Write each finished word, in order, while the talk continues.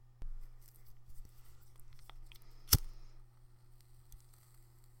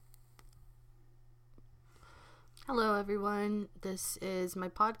Hello, everyone. This is my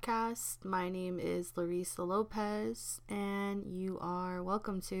podcast. My name is Larissa Lopez, and you are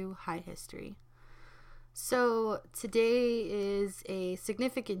welcome to High History. So, today is a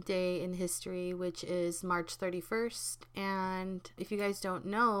significant day in history, which is March 31st. And if you guys don't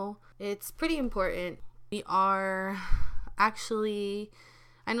know, it's pretty important. We are actually...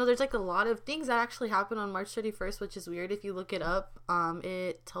 I know there's a lot of things that actually happen on March 31st, which is weird. If you look it up,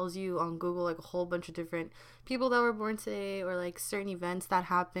 it tells you on Google a whole bunch of different people that were born today or certain events that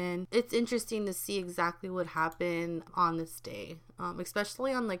happen. It's interesting to see exactly what happened on this day,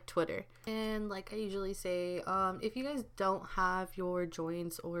 especially on Twitter. And like I usually say, if you guys don't have your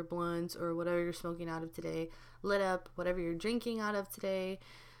joints or blunts or whatever you're smoking out of today lit up, whatever you're drinking out of today,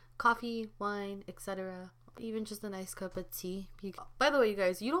 coffee, wine, etc., even just a nice cup of tea. By the way, you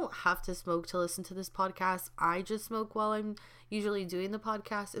guys, you don't have to smoke to listen to this podcast. I just smoke while I'm usually doing the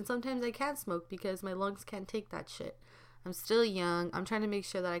podcast, and sometimes I can't smoke because my lungs can't take that shit. I'm still young. I'm trying to make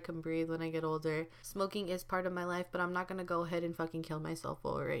sure that I can breathe when I get older. Smoking is part of my life, but I'm not gonna go ahead and fucking kill myself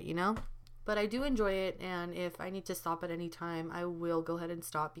over it, you know? But I do enjoy it, and if I need to stop at any time, I will go ahead and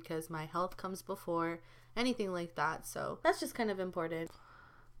stop because my health comes before anything like that. So that's just kind of important.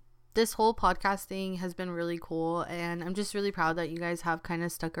 This whole podcast thing has been really cool, and I'm just really proud that you guys have kind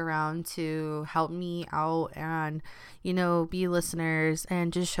of stuck around to help me out and, be listeners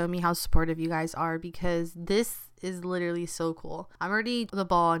and just show me how supportive you guys are, because this is literally so cool. I'm already the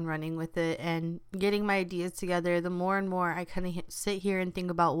ball and running with it and getting my ideas together. The more and more I kind of sit here and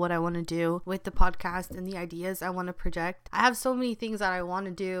think about what I want to do with the podcast and the ideas I want to project. I have so many things that I want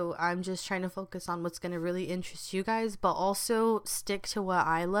to do. I'm just trying to focus on what's going to really interest you guys, but also stick to what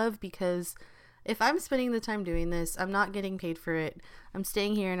I love, because if I'm spending the time doing this, I'm not getting paid for it. I'm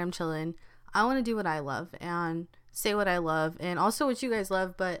staying here and I'm chilling. I want to do what I love and say what I love and also what you guys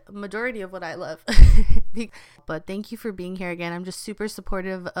love, but majority of what I love. But thank you for being here again. I'm just super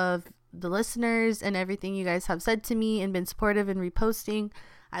supportive of the listeners and everything you guys have said to me and been supportive and reposting.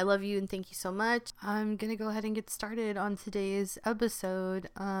 I love you and thank you so much. I'm gonna go ahead and get started on today's episode.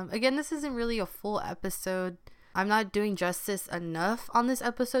 Again, this isn't really a full episode. I'm not doing justice enough on this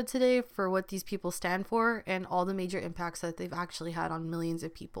episode today for what these people stand for and all the major impacts that they've actually had on millions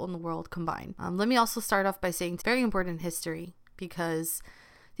of people in the world combined. Let me also start off by saying it's very important history, because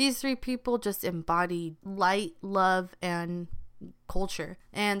these three people just embodied light, love, and culture,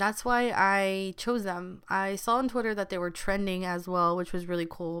 and that's why I chose them. I saw on Twitter that they were trending as well, which was really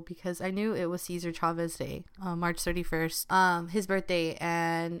cool because I knew it was Cesar Chavez Day, March 31st, his birthday,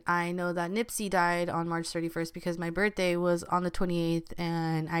 and I know that Nipsey died on March 31st because my birthday was on the 28th,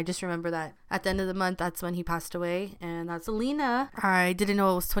 and I just remember that at the end of the month, that's when he passed away. And that's Alina. I didn't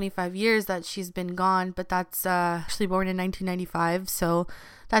know it was 25 years that she's been gone, but that's actually born in 1995, so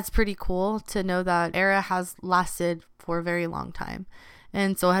that's pretty cool to know that era has lasted for a very long time.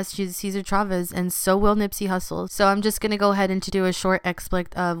 And so has Cesar Chavez, and so will Nipsey Hussle. So I'm just going to go ahead and do a short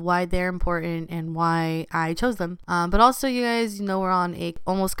explic of why they're important and why I chose them. But also, you guys, we're on a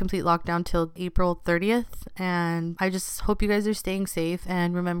almost complete lockdown till April 30th. And I just hope you guys are staying safe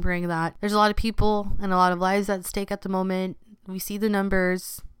and remembering that there's a lot of people and a lot of lives at stake at the moment. We see the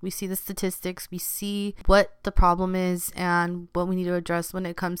numbers, we see the statistics, we see what the problem is and what we need to address when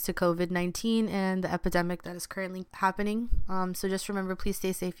it comes to COVID-19 and the epidemic that is currently happening. So just remember, please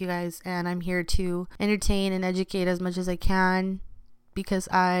stay safe, you guys. And I'm here to entertain and educate as much as I can because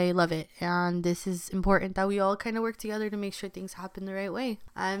I love it. And this is important that we all kind of work together to make sure things happen the right way.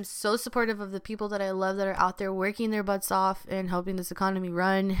 I'm so supportive of the people that I love that are out there working their butts off and helping this economy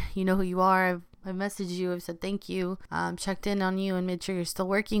run. You know who you are. I've messaged you, I've said thank you, checked in on you and made sure you're still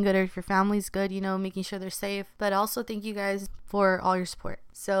working good or if your family's good, making sure they're safe. But also thank you guys for all your support.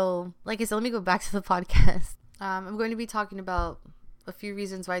 So like I said, let me go back to the podcast. I'm going to be talking about a few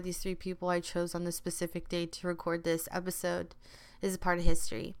reasons why these three people I chose on this specific day to record this episode is a part of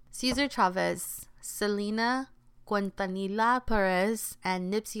history. Cesar Chavez, Selena Quintanilla Perez,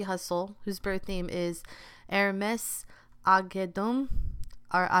 and Nipsey Hussle, whose birth name is Hermes Agedum.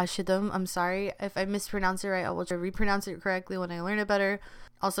 Or Ashidum, I'm sorry if I mispronounce it right. I will try to repronounce it correctly when I learn it better.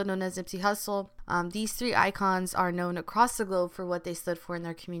 Also known as Nipsey Hussle. These three icons are known across the globe for what they stood for in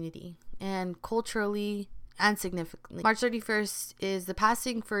their community and culturally and significantly. March 31st is the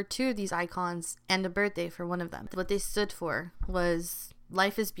passing for two of these icons and a birthday for one of them. What they stood for was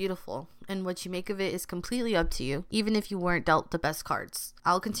life is beautiful, and what you make of it is completely up to you, even if you weren't dealt the best cards.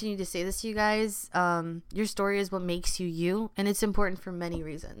 I'll continue to say this to you guys. Your story is what makes you you, and it's important for many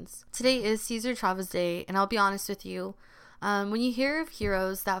reasons. Today is Cesar Chavez Day, and I'll be honest with you. When you hear of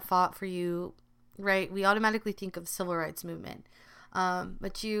heroes that fought for you, right, we automatically think of civil rights movement.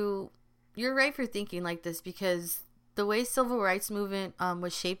 But you you're right for thinking like this, because the way civil rights movement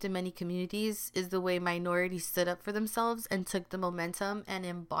was shaped in many communities is the way minorities stood up for themselves and took the momentum and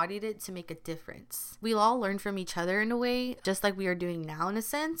embodied it to make a difference. We all learn from each other in a way, just like we are doing now in a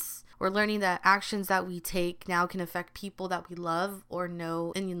sense. We're learning that actions that we take now can affect people that we love or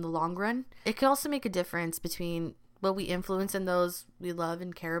know in the long run. It can also make a difference between what we influence and those we love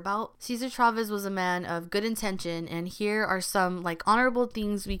and care about. Cesar Chavez was a man of good intention, and here are some honorable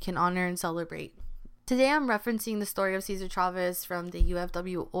things we can honor and celebrate. Today I'm referencing the story of Cesar Chavez from the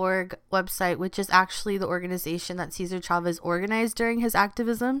UFW.org website, which is actually the organization that Cesar Chavez organized during his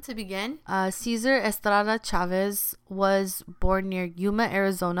activism. To begin, Cesar Estrada Chavez was born near Yuma,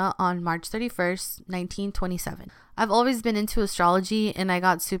 Arizona on March 31st, 1927. I've always been into astrology, and I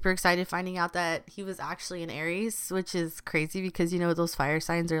got super excited finding out that he was actually an Aries, which is crazy because, those fire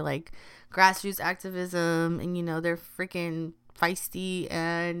signs are like grassroots activism, and, they're freaking feisty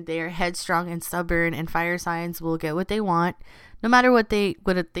and they are headstrong and stubborn, and fire signs will get what they want no matter what they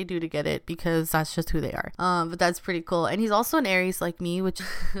do to get it, because that's just who they are. But that's pretty cool. And he's also an Aries like me, which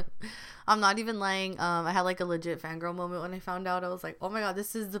I'm not even lying. I had a legit fangirl moment when I found out. I was like, oh my god,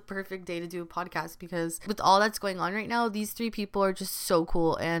 this is the perfect day to do a podcast, because with all that's going on right now, these three people are just so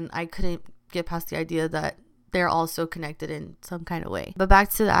cool, and I couldn't get past the idea that they're all so connected in some kind of way. But back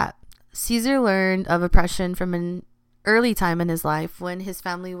to that, Cesar learned of oppression from an early time in his life when his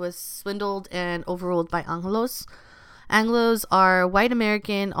family was swindled and overruled by Anglos. Anglos are white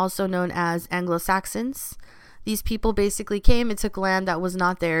American, also known as Anglo-Saxons. These people basically came and took land that was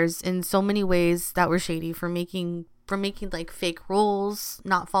not theirs in so many ways that were shady, from making fake rules,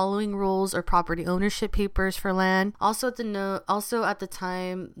 not following rules or property ownership papers for land. Also at the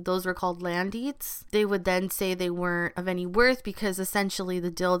time, those were called land deeds. They would then say they weren't of any worth because essentially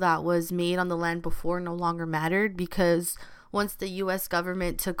the deal that was made on the land before no longer mattered, because once the U.S.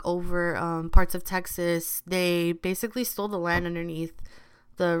 government took over parts of Texas, they basically stole the land underneath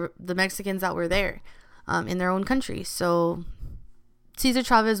the Mexicans that were there in their own country. So Cesar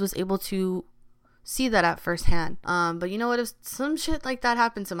Chavez was able to see that at first hand. But you know what, if some shit like that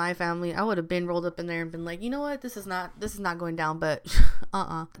happened to my family, I would have been rolled up in there and been like, you know what, this is not going down. But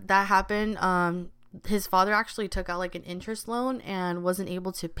that happened. His father actually took out an interest loan and wasn't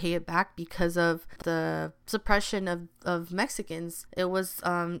able to pay it back because of the suppression of Mexicans. It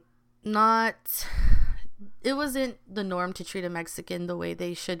wasn't the norm to treat a Mexican the way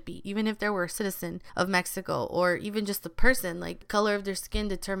they should be, even if they were a citizen of Mexico, or even just a person. Color of their skin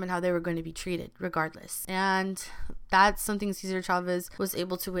determined how they were going to be treated regardless. And that's something Cesar Chavez was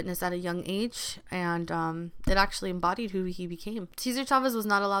able to witness at a young age, and it actually embodied who he became. Cesar Chavez was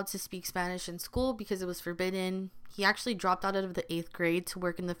not allowed to speak Spanish in school because it was forbidden. He actually dropped out of the 8th grade to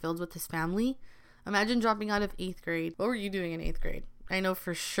work in the fields with his family. Imagine dropping out of 8th grade. What were you doing in 8th grade? I know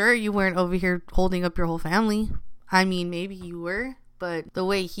for sure you weren't over here holding up your whole family. I mean, maybe you were, but the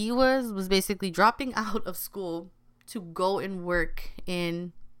way he was basically dropping out of school to go and work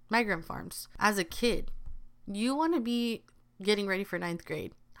in migrant farms. As a kid, you want to be getting ready for 9th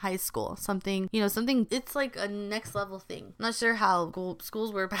grade, high school, something, it's like a next level thing. I'm not sure how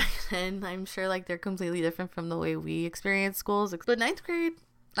schools were back then. I'm sure they're completely different from the way we experience schools. But 9th grade,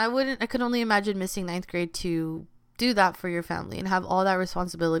 I could only imagine missing 9th grade to do that for your family and have all that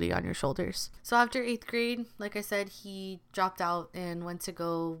responsibility on your shoulders. So after 8th grade, like I said, he dropped out and went to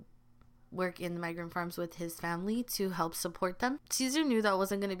go work in the migrant farms with his family to help support them. Cesar knew that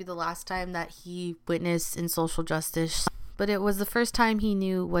wasn't going to be the last time that he witnessed in social justice, but it was the first time he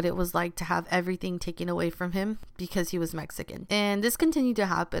knew what it was like to have everything taken away from him because he was Mexican. And this continued to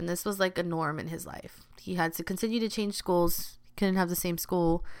happen. This was a norm in his life. He had to continue to change schools. He couldn't have the same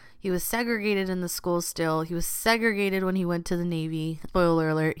school. He was segregated in the school still. He was segregated when he went to the Navy. Spoiler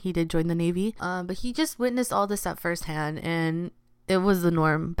alert, he did join the Navy. But he just witnessed all this at first hand, and it was the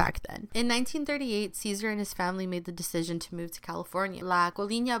norm back then. In 1938, Cesar and his family made the decision to move to California, La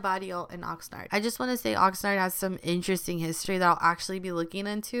Colina Barrio in Oxnard. I just want to say Oxnard has some interesting history that I'll actually be looking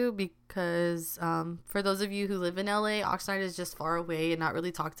into, because for those of you who live in LA, Oxnard is just far away and not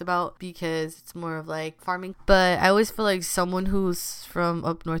really talked about because it's more of farming. But I always feel like someone who's from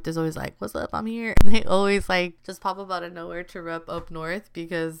up north is always like, what's up, I'm here. And they always just pop up out of nowhere to rep up north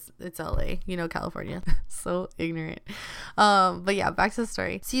because it's LA, California. So ignorant. But yeah, back to the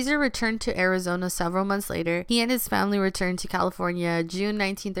story. Cesar returned to Arizona several months later. He and his family returned to California June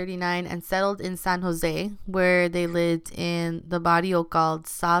 1939 and settled in San Jose, where they lived in the barrio called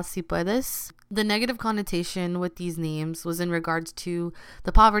Sa Si Puedes. The negative connotation with these names was in regards to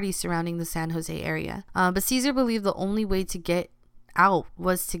the poverty surrounding the San Jose area. But Cesar believed the only way to get out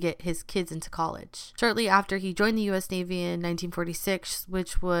was to get his kids into college. Shortly after he joined the U.S. Navy in 1946,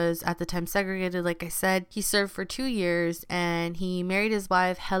 which was at the time segregated, like I said, he served for 2 years and he married his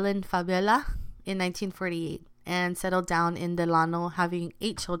wife Helen Fabela in 1948 and settled down in Delano, having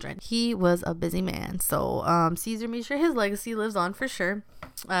 8 children. He was a busy man, so Caesar made sure his legacy lives on for sure.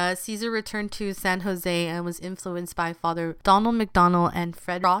 Caesar returned to San Jose and was influenced by Father Donald McDonald and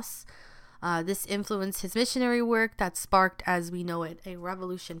Fred Ross. This influenced his missionary work that sparked, as we know it, a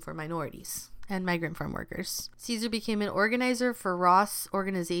revolution for minorities and migrant farm workers. Caesar became an organizer for Ross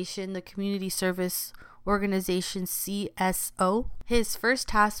organization, the Community Service Organization CSO. His first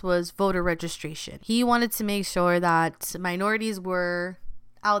task was voter registration. He wanted to make sure that minorities were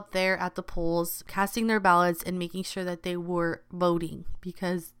out there at the polls casting their ballots and making sure that they were voting,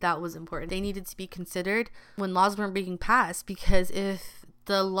 because that was important. They needed to be considered when laws weren't being passed, because if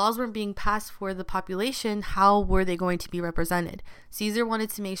the laws weren't being passed for the population, how were they going to be represented? Caesar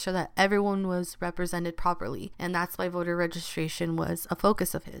wanted to make sure that everyone was represented properly, and that's why voter registration was a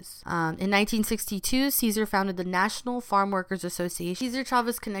focus of his. In 1962, Caesar founded the National Farm Workers Association. Caesar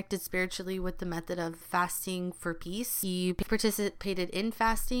Chavez connected spiritually with the method of fasting for peace. He participated in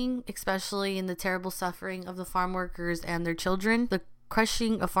fasting, especially in the terrible suffering of the farm workers and their children, the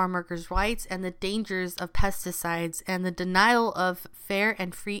crushing of farm workers' rights, and the dangers of pesticides, and the denial of fair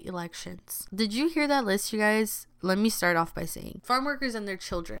and free elections. Did you hear that list, you guys? Let me start off by saying farm workers and their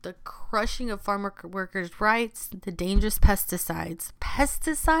children, the crushing of farm workers' rights, the dangerous pesticides.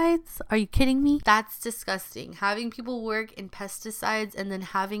 Pesticides? Are you kidding me? That's disgusting. Having people work in pesticides and then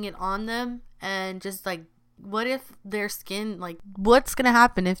having it on them, and just like, what if their skin, like, what's gonna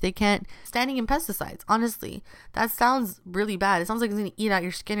happen if they can't, standing in pesticides? Honestly, that sounds really bad. It sounds like it's gonna eat out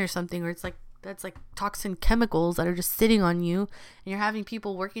your skin or something, or it's like, that's like toxin chemicals that are just sitting on you, and you're having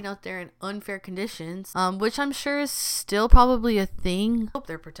people working out there in unfair conditions, which I'm sure is still probably a thing. I hope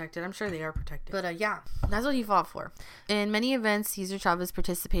they're protected. I'm sure they are protected. But yeah, that's what he fought for. In many events, Cesar Chavez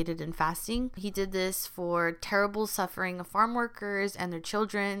participated in fasting. He did this for terrible suffering of farm workers and their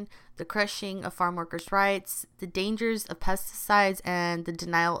children, the crushing of farm workers' rights, the dangers of pesticides, and the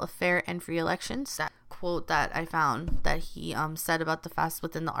denial of fair and free elections. That quote that I found that he said about the fast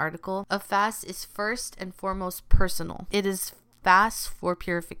within the article: a fast is first and foremost personal. It is fast for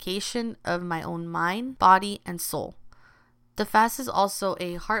purification of my own mind, body, and soul. The fast is also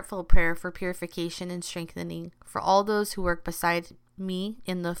a heartfelt prayer for purification and strengthening for all those who work beside me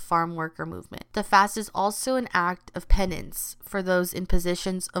in the farm worker movement. The fast is also an act of penance for those in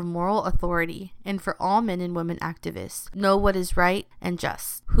positions of moral authority and for all men and women activists know what is right and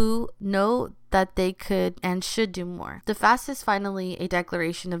just, who know that they could and should do more. The fast is finally a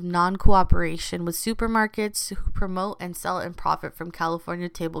declaration of non-cooperation with supermarkets who promote and sell and profit from California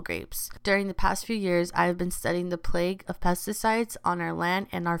table grapes. During the past few years, I have been studying the plague of pesticides on our land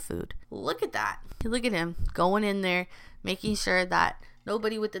and our food. Look at that. Look at him going in there, making sure that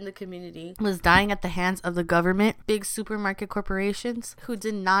nobody within the community was dying at the hands of the government, big supermarket corporations who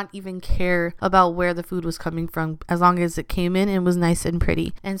did not even care about where the food was coming from, as long as it came in and was nice and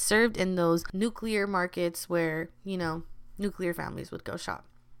pretty and served in those nuclear markets where, you know, nuclear families would go shop.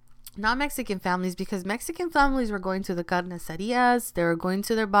 Not Mexican families, because Mexican families were going to the carnicerias, they were going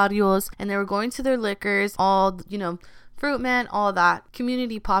to their barrios, and they were going to their liquors, all, you know, Fruit Man, all that.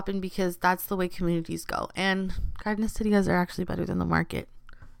 Community popping, because that's the way communities go. And carnicerias are actually better than the market.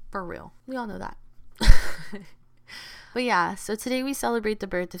 For real. We all know that. But yeah, so today we celebrate the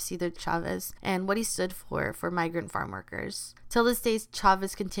birth of Cesar Chavez and what he stood for migrant farm workers. Till this day,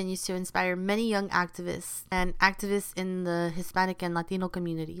 Chavez continues to inspire many young activists and activists in the Hispanic and Latino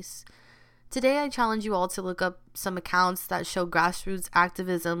communities. Today, I challenge you all to look up some accounts that show grassroots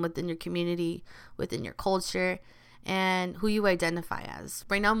activism within your community, within your culture, and who you identify as.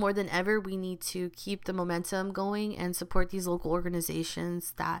 Right now, more than ever, we need to keep the momentum going and support these local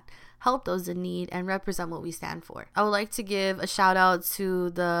organizations that help those in need and represent what we stand for. I would like to give a shout out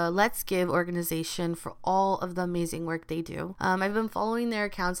to the Let's Give organization for all of the amazing work they do. I've been following their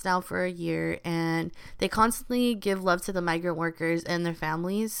accounts now for a year, and they constantly give love to the migrant workers and their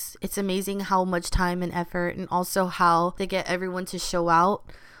families. It's amazing how much time and effort, and also how they get everyone to show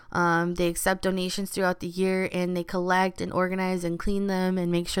out. They accept donations throughout the year, and they collect and organize and clean them and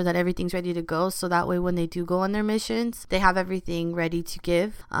make sure that everything's ready to go, so that way when they do go on their missions, they have everything ready to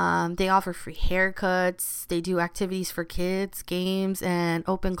give. They offer free haircuts, they do activities for kids, games, and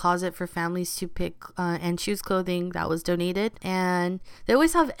open closet for families to pick and choose clothing that was donated. And they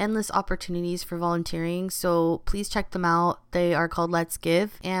always have endless opportunities for volunteering, so please check them out. They are called Let's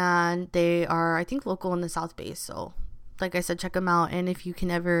Give, and they are, I think, local in the South Bay, so like I said, check them out. And if you can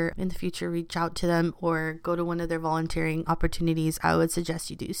ever in the future reach out to them or go to one of their volunteering opportunities, I would suggest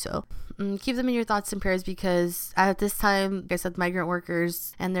you do so. Keep them in your thoughts and prayers, because at this time, like I said, migrant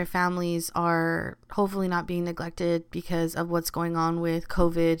workers and their families are hopefully not being neglected because of what's going on with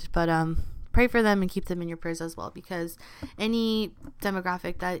COVID. But pray for them and keep them in your prayers as well, because any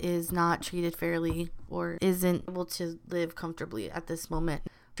demographic that is not treated fairly or isn't able to live comfortably at this moment.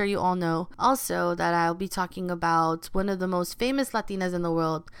 I'm sure you all know also that I'll be talking about one of the most famous Latinas in the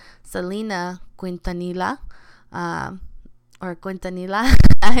world, Selena Quintanilla, or Quintanilla.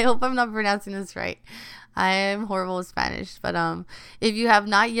 I hope I'm not pronouncing this right. I am horrible with Spanish, but if you have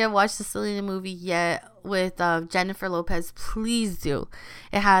not yet watched the Selena movie yet with Jennifer Lopez, please do.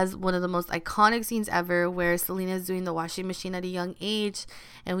 It has one of the most iconic scenes ever where Selena is doing the washing machine at a young age,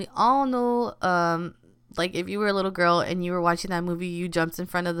 and we all know like if you were a little girl and you were watching that movie, you jumped in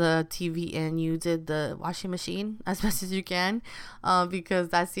front of the TV and you did the washing machine as best as you can, because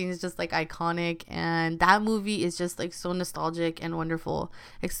that scene is just like iconic, and that movie is just like so nostalgic and wonderful,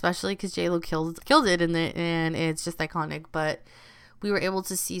 especially because J-Lo killed it in it, and it's just iconic. But we were able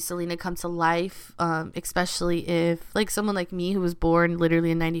to see Selena come to life, especially if like someone like me who was born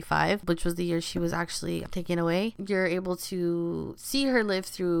literally in 95, which was the year she was actually taken away. You're able to see her live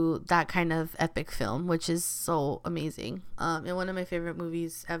through that kind of epic film, which is so amazing, and one of my favorite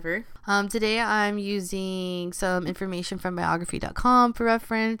movies ever. Today I'm using some information from biography.com for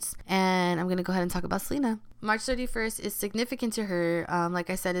reference, and I'm gonna go ahead and talk about Selena. March 31st is significant to her, like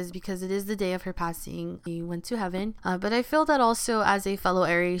I said, is because it is the day of her passing. She went to heaven. But I feel that also as a fellow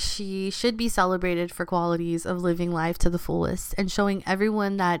Aries, she should be celebrated for qualities of living life to the fullest and showing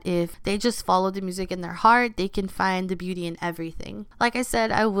everyone that if they just follow the music in their heart, they can find the beauty in everything. Like I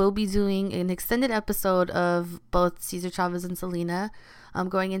said, I will be doing an extended episode of both Cesar Chavez and Selena. I'm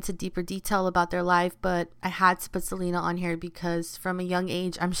going into deeper detail about their life, but I had to put Selena on here because from a young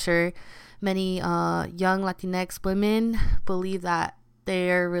age, I'm sure many young Latinx women believe that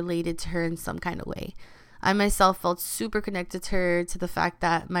they're related to her in some kind of way. I myself felt super connected to her, to the fact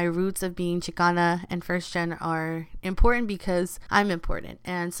that my roots of being Chicana and first gen are important because I'm important.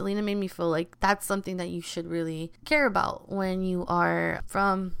 And Selena made me feel like that's something that you should really care about when you are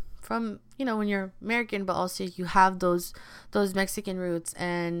from you know, when you're American, but also you have those Mexican roots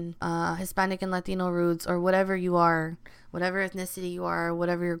and Hispanic and Latino roots, or whatever you are, whatever ethnicity you are,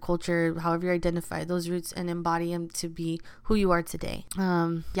 whatever your culture, however you identify, those roots, and embody them to be who you are today.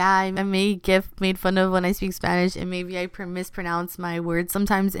 I may get made fun of when I speak Spanish, and maybe I mispronounce my words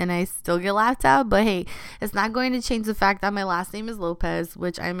sometimes and I still get laughed at, but hey, it's not going to change the fact that my last name is Lopez,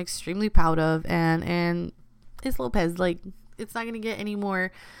 which I'm extremely proud of, and it's Lopez. Like, it's not going to get any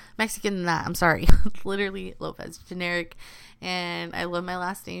more Mexican than that. I'm sorry. It's literally Lopez, generic, and I love my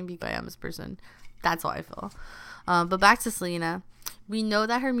last name because I am this person. That's how I feel. But back to Selena. We know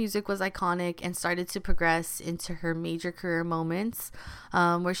that her music was iconic and started to progress into her major career moments,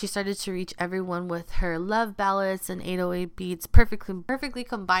 where she started to reach everyone with her love ballads and 808 beats, perfectly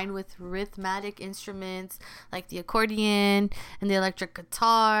combined with rhythmic instruments like the accordion and the electric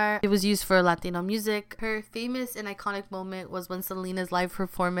guitar. It was used for Latino music. Her famous and iconic moment was when Selena's live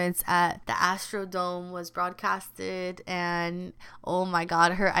performance at the Astrodome was broadcasted, and oh my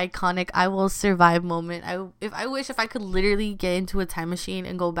god, her iconic "I Will Survive" moment. I wish if I could literally get into a time machine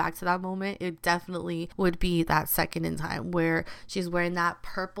and go back to that moment, it definitely would be that second in time where she's wearing that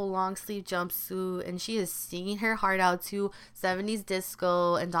purple long sleeve jumpsuit and she is singing her heart out to 70s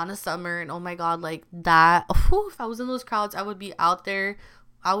disco and Donna Summer, and oh my god, like that, if I was in those crowds, I would be out there,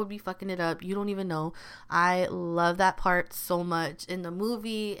 I would be fucking it up. You don't even know. I love that part so much in the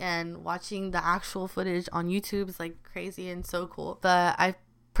movie, and watching the actual footage on YouTube is like crazy and so cool. But I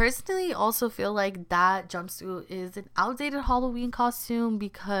personally also feel like that jumpsuit is an outdated Halloween costume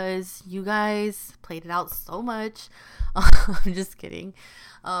because you guys played it out so much. I'm just kidding.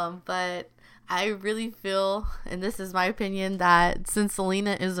 But I really feel, and this is my opinion, that since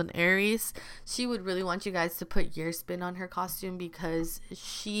Selena is an Aries, she would really want you guys to put your spin on her costume because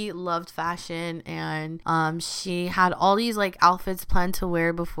she loved fashion, and she had all these like outfits planned to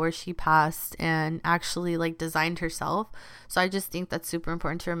wear before she passed and actually like designed herself. So I just think that's super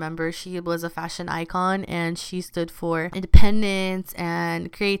important to remember. She was a fashion icon and she stood for independence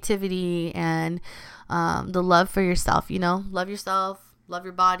and creativity and the love for yourself, you know, love yourself, love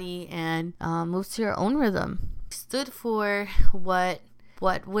your body, and move to your own rhythm. Stood for what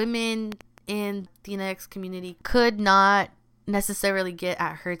women in the Latinx community could not necessarily get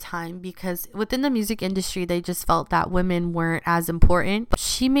at her time, because within the music industry they just felt that women weren't as important.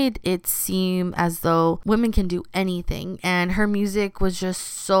 She made it seem as though women can do anything, and her music was just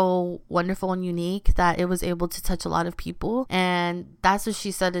so wonderful and unique that it was able to touch a lot of people. And that's what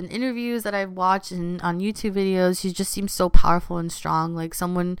she said in interviews that I've watched and on YouTube videos. She just seems so powerful and strong, like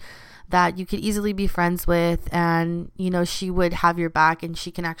someone that you could easily be friends with, and you know, she would have your back and she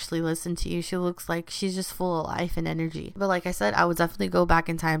can actually listen to you. She looks like she's just full of life and energy. But like I said, I would definitely go back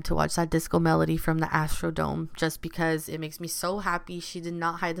in time to watch that Disco Melody from the Astrodome, just because it makes me so happy. She did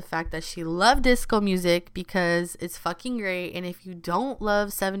not hide the fact that she loved disco music, because it's fucking great. And if you don't love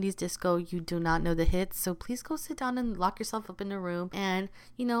 70s disco, you do not know the hits. So please go sit down and lock yourself up in a room and,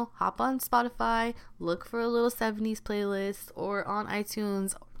 you know, hop on Spotify, look for a little 70s playlist, or on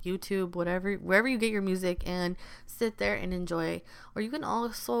iTunes, YouTube, whatever, wherever you get your music, and sit there and enjoy. Or you can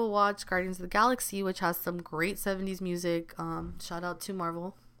also watch Guardians of the Galaxy, which has some great 70s music. Shout out to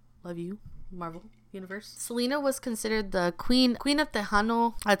Marvel. Love you, Marvel Universe. Selena was considered the queen of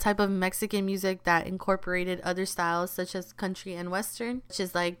Tejano, a type of Mexican music that incorporated other styles such as country and western, which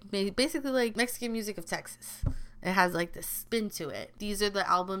is like basically like Mexican music of Texas. It has like this spin to it. These are the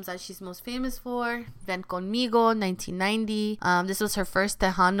albums that she's most famous for. Ven Conmigo, 1990. This was her first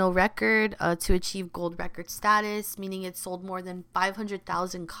Tejano record to achieve gold record status, meaning it sold more than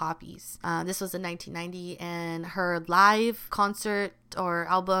 500,000 copies. This was in 1990, and her live concert or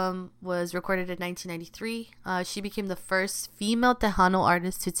album was recorded in 1993. She became the first female Tejano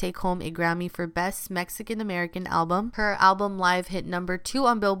artist to take home a Grammy for Best Mexican American Album. Her album live hit number 2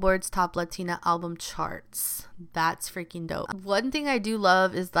 on Billboard's Top Latina Album charts. That's freaking dope. One thing I do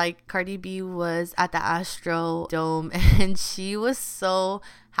love is like Cardi B was at the Astrodome and she was so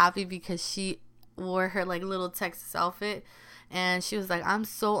happy because she wore her like little Texas outfit. And she was like, I'm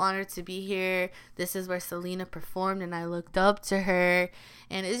so honored to be here. This is where Selena performed and I looked up to her.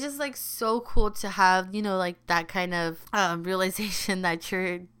 And it's just like so cool to have, you know, like that kind of realization that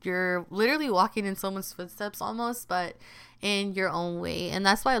you're literally walking in someone's footsteps almost, but in your own way. And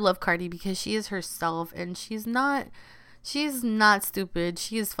that's why I love Cardi, because she is herself and she's not stupid.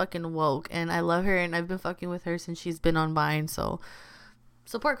 She is fucking woke, and I love her, and I've been fucking with her since she's been on Vine. So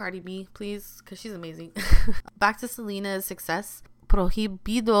support Cardi B, please, because she's amazing. Back to Selena's success.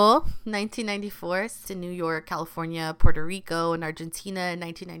 Prohibido, 1994, in New York, California, Puerto Rico, and Argentina in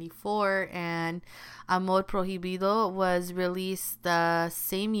 1994. And Amor Prohibido was released the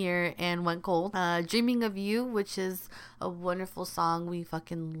same year and went gold. Dreaming of You, which is a wonderful song we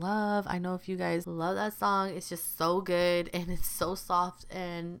fucking love. I know if you guys love that song, it's just so good and it's so soft,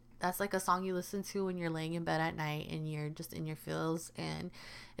 and that's like a song you listen to when you're laying in bed at night and you're just in your feels, and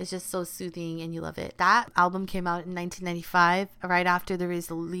it's just so soothing and you love it. That album came out in 1995, right after the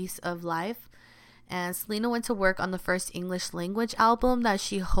release of Life. And Selena went to work on the first English language album that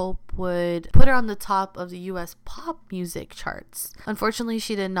she hoped would put her on the top of the US pop music charts. Unfortunately,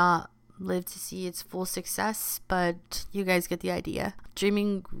 she did not live to see its full success, but you guys get the idea.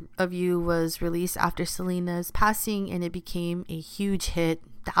 Dreaming of You was released after Selena's passing, and it became a huge hit.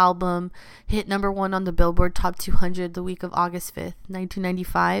 The album hit number 1 on the Billboard Top 200 the week of August 5th,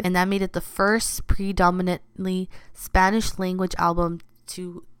 1995, and that made it the first predominantly Spanish language album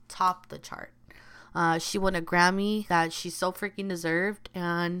to top the chart. She won a Grammy that she so freaking deserved,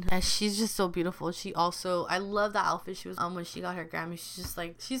 and she's just so beautiful. She also, I love the outfit she was when she got her Grammy. She's just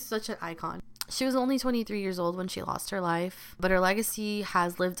like, she's such an icon. She was only 23 years old when she lost her life, but her legacy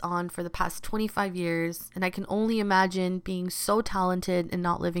has lived on for the past 25 years, and I can only imagine being so talented and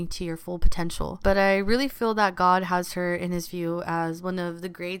not living to your full potential. But I really feel that God has her in his view as one of the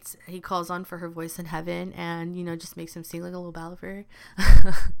greats he calls on for her voice in heaven, and, you know, just makes him sing like a little ballad for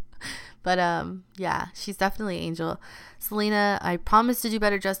her. But yeah, she's definitely an angel. Selena, I promise to do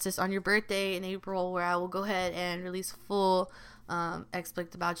better justice on your birthday in April, where I will go ahead and release full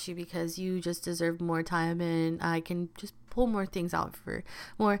expect about you, because you just deserve more time, and I can just pull more things out for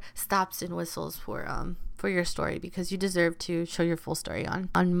more stops and whistles for your story, because you deserve to show your full story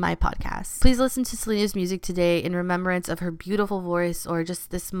on my podcast. Please listen to Selena's music today in remembrance of her beautiful voice, or just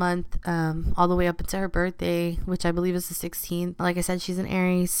this month, all the way up until her birthday, which I believe is the 16th. Like I said, she's an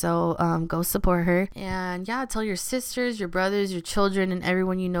Aries, so go support her. And yeah, tell your sisters, your brothers, your children, and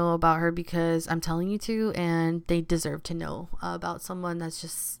everyone you know about her, because I'm telling you to, and they deserve to know about someone that's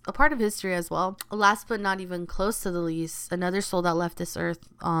just a part of history as well. Last but not even close to the least, another soul that left this earth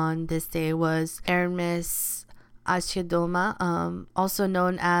on this day was Hermes Achidoma, also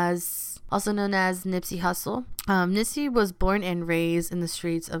known as Nipsey Hussle. Nipsey was born and raised in the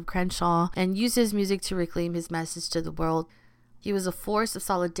streets of Crenshaw and used his music to reclaim his message to the world. He was a force of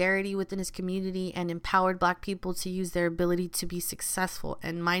solidarity within his community and empowered Black people to use their ability to be successful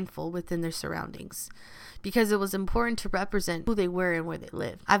and mindful within their surroundings, because it was important to represent who they were and where they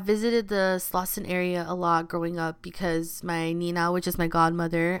lived. I visited the Slauson area a lot growing up because my Nina, which is my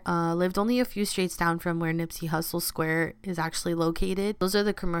godmother, lived only a few streets down from where Nipsey Hussle Square is actually located. Those are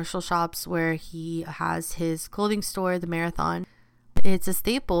the commercial shops where he has his clothing store, the Marathon. It's a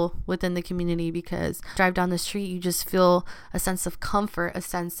staple within the community because drive down the street, you just feel a sense of comfort, a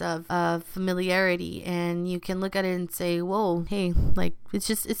sense of familiarity, and you can look at it and say, whoa, hey, like it's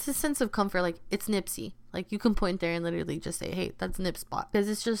a sense of comfort. Like, it's Nipsey. Like, you can point there and literally just say, hey, that's Nip's spot, because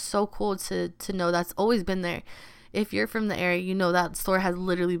it's just so cool to know that's always been there. If you're from the area, you know that store has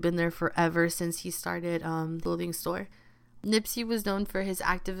literally been there forever since he started clothing store. Nipsey was known for his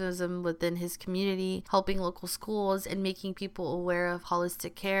activism within his community, helping local schools and making people aware of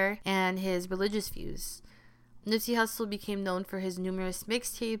holistic care, and his religious views. Nipsey Hussle became known for his numerous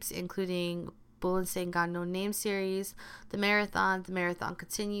mixtapes, including Bull Ain't Got No Name series, The Marathon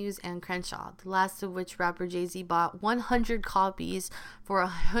Continues, and Crenshaw, the last of which rapper Jay-Z bought 100 copies for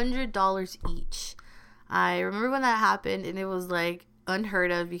 $100 each. I remember when that happened, and it was like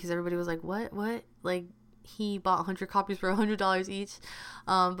unheard of because everybody was like, what? Like, he bought 100 copies for $100 each.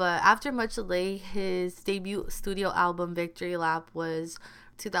 But after much delay, his debut studio album Victory Lap was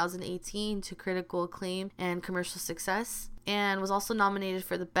 2018 to critical acclaim and commercial success, and was also nominated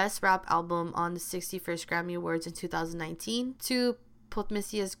for the Best Rap Album on the 61st Grammy Awards in 2019. Two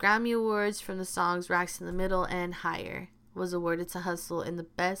Podmesias Grammy Awards from the songs Racks in the Middle and Higher was awarded to Hussle in the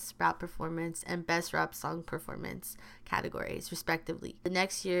Best Rap Performance and Best Rap Song Performance categories, respectively, the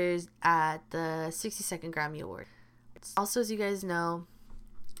next year's at the 62nd Grammy Award. Also, as you guys know,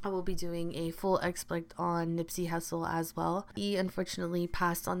 I will be doing a full exploit on Nipsey Hussle as well. He unfortunately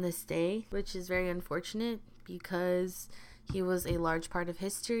passed on this day, which is very unfortunate because he was a large part of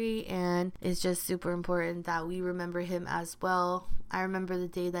history, and it's just super important that we remember him as well. I remember the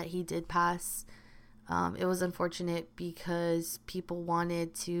day that he did pass. It was unfortunate because people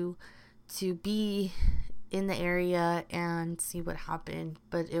wanted to be in the area and see what happened,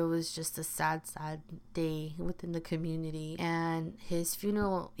 but it was just a sad day within the community. And his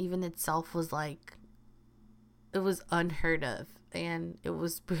funeral even itself was like, it was unheard of, and it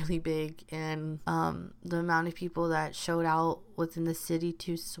was really big. And the amount of people that showed out within the city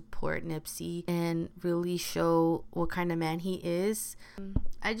to support Nipsey and really show what kind of man he is.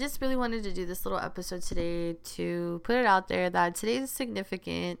 I just really wanted to do this little episode today to put it out there that today is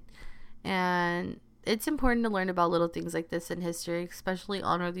significant, and it's important to learn about little things like this in history, especially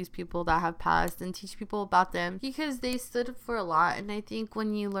honor these people that have passed and teach people about them, because they stood for a lot. And I think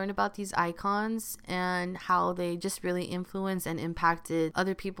when you learn about these icons and how they just really influenced and impacted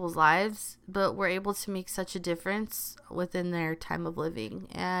other people's lives, but were able to make such a difference within their time of living,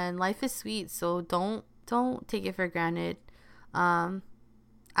 and life is sweet, so don't take it for granted.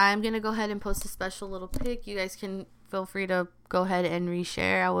 I'm gonna go ahead and post a special little pic. You guys can feel free to go ahead and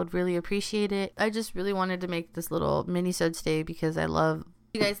reshare. I would really appreciate it. I just really wanted to make this little mini-sode today because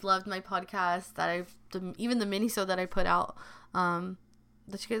you guys loved my podcast, even the mini-sode that I put out, that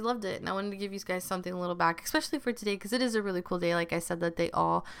you guys loved it, and I wanted to give you guys something a little back, especially for today, because it is a really cool day. Like I said, that they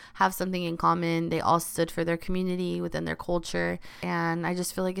all have something in common. They all stood for their community within their culture, and I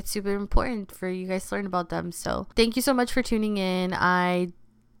just feel like it's super important for you guys to learn about them. So thank you so much for tuning in. I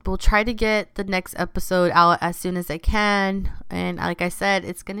will try to get the next episode out as soon as I can, and like I said,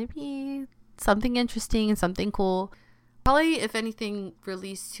 it's gonna be something interesting and something cool. Probably, if anything,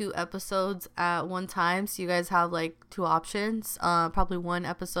 release 2 episodes at one time, so you guys have like 2 options. Probably 1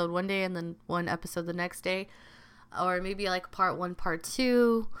 episode one day and then 1 episode the next day, or maybe like part 1, part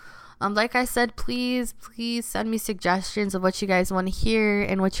 2. Like I said, please send me suggestions of what you guys want to hear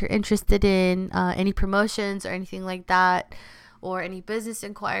and what you're interested in, any promotions or anything like that, or any business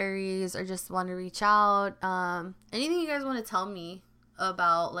inquiries, or just want to reach out. Anything you guys want to tell me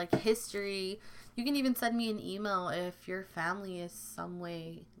about like history. You can even send me an email if your family is some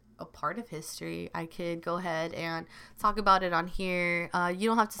way a part of history. I could go ahead and talk about it on here. You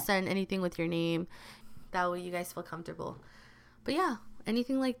don't have to send anything with your name. That way you guys feel comfortable. But yeah,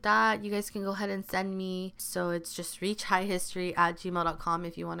 anything like that, you guys can go ahead and send me. So it's just reachhighhistory@gmail.com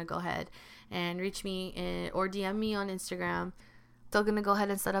if you want to go ahead and reach me or DM me on Instagram. Still gonna go ahead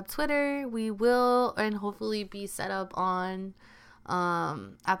and set up Twitter. We will, and hopefully be set up on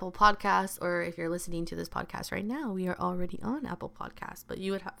Apple Podcasts, or if you're listening to this podcast right now, we are already on Apple Podcasts, but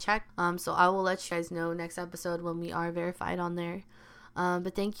you would have to check. So I will let you guys know next episode when we are verified on there.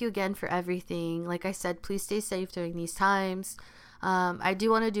 But thank you again for everything. Like I said, please stay safe during these times. I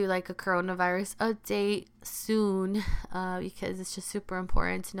do want to do like a coronavirus update soon because it's just super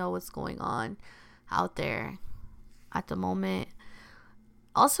important to know what's going on out there at the moment.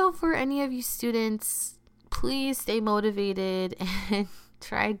 Also, for any of you students, please stay motivated and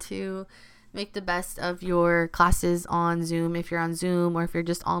try to make the best of your classes on Zoom, if you're on Zoom, or if you're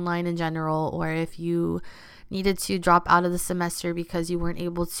just online in general, or if you needed to drop out of the semester because you weren't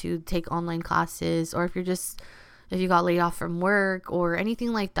able to take online classes, or if you got laid off from work or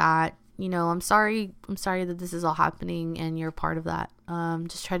anything like that. I'm sorry that this is all happening and you're part of that.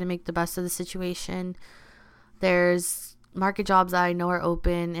 Just try to make the best of the situation. There's market jobs that I know are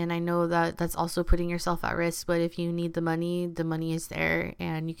open, and I know that that's also putting yourself at risk, but if you need the money is there,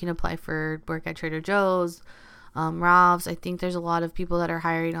 and you can apply for work at Trader Joe's, Ralph's. I think there's a lot of people that are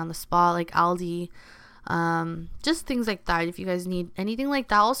hiring on the spot, like Aldi, just things like that. If you guys need anything like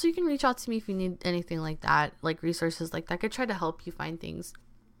that, also you can reach out to me if you need anything like that, like resources like that. I could try to help you find things,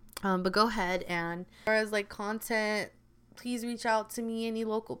 but go ahead. And as far as like content, please reach out to me. Any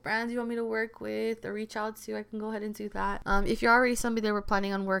local brands you want me to work with or reach out to, I can go ahead and do that. If you're already somebody that we're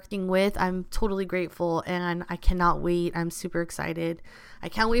planning on working with, I'm totally grateful, and I cannot wait. I'm super excited. I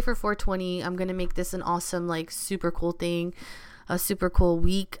can't wait for 420. I'm gonna make this an awesome, like, super cool thing, a super cool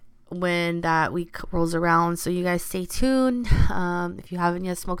week when that week rolls around. So you guys stay tuned. If you haven't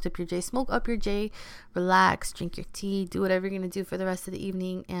yet smoked up your J, smoke up your J, relax, drink your tea, do whatever you're gonna do for the rest of the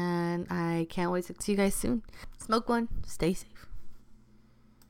evening, and I can't wait to see you guys soon. Smoke one, stay safe.